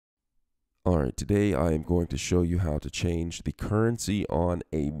All right, today I am going to show you how to change the currency on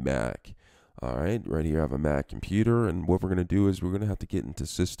a Mac. All right, right here I have a Mac computer, and what we're going to do is we're going to have to get into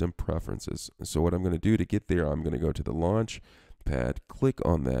system preferences. So what I'm going to do to get there, I'm going to go to the launch pad, click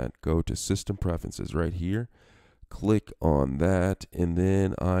on that, go to system preferences right here, click on that, and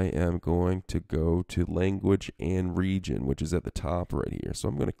then I am going to go to language and region, which is at the top right here. So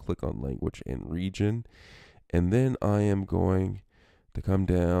I'm going to click on language and region, and then I am going to come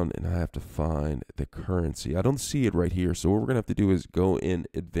down and I have to find the currency. I don't see it right here. So what we're going to have to do is go in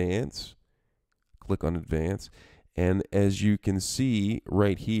advance, click on advance. And as you can see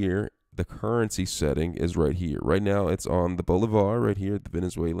right here, the currency setting is right here. Right now it's on the Bolivar right here, the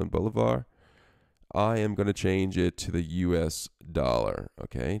Venezuelan Bolivar. I am going to change it to the US dollar.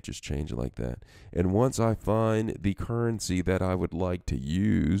 Okay, just change it like that. And once I find the currency that I would like to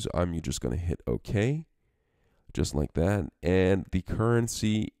use, I'm just going to hit OK, just like that, and the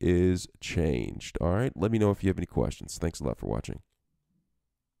currency is changed. All right, let me know if you have any questions. Thanks a lot for watching.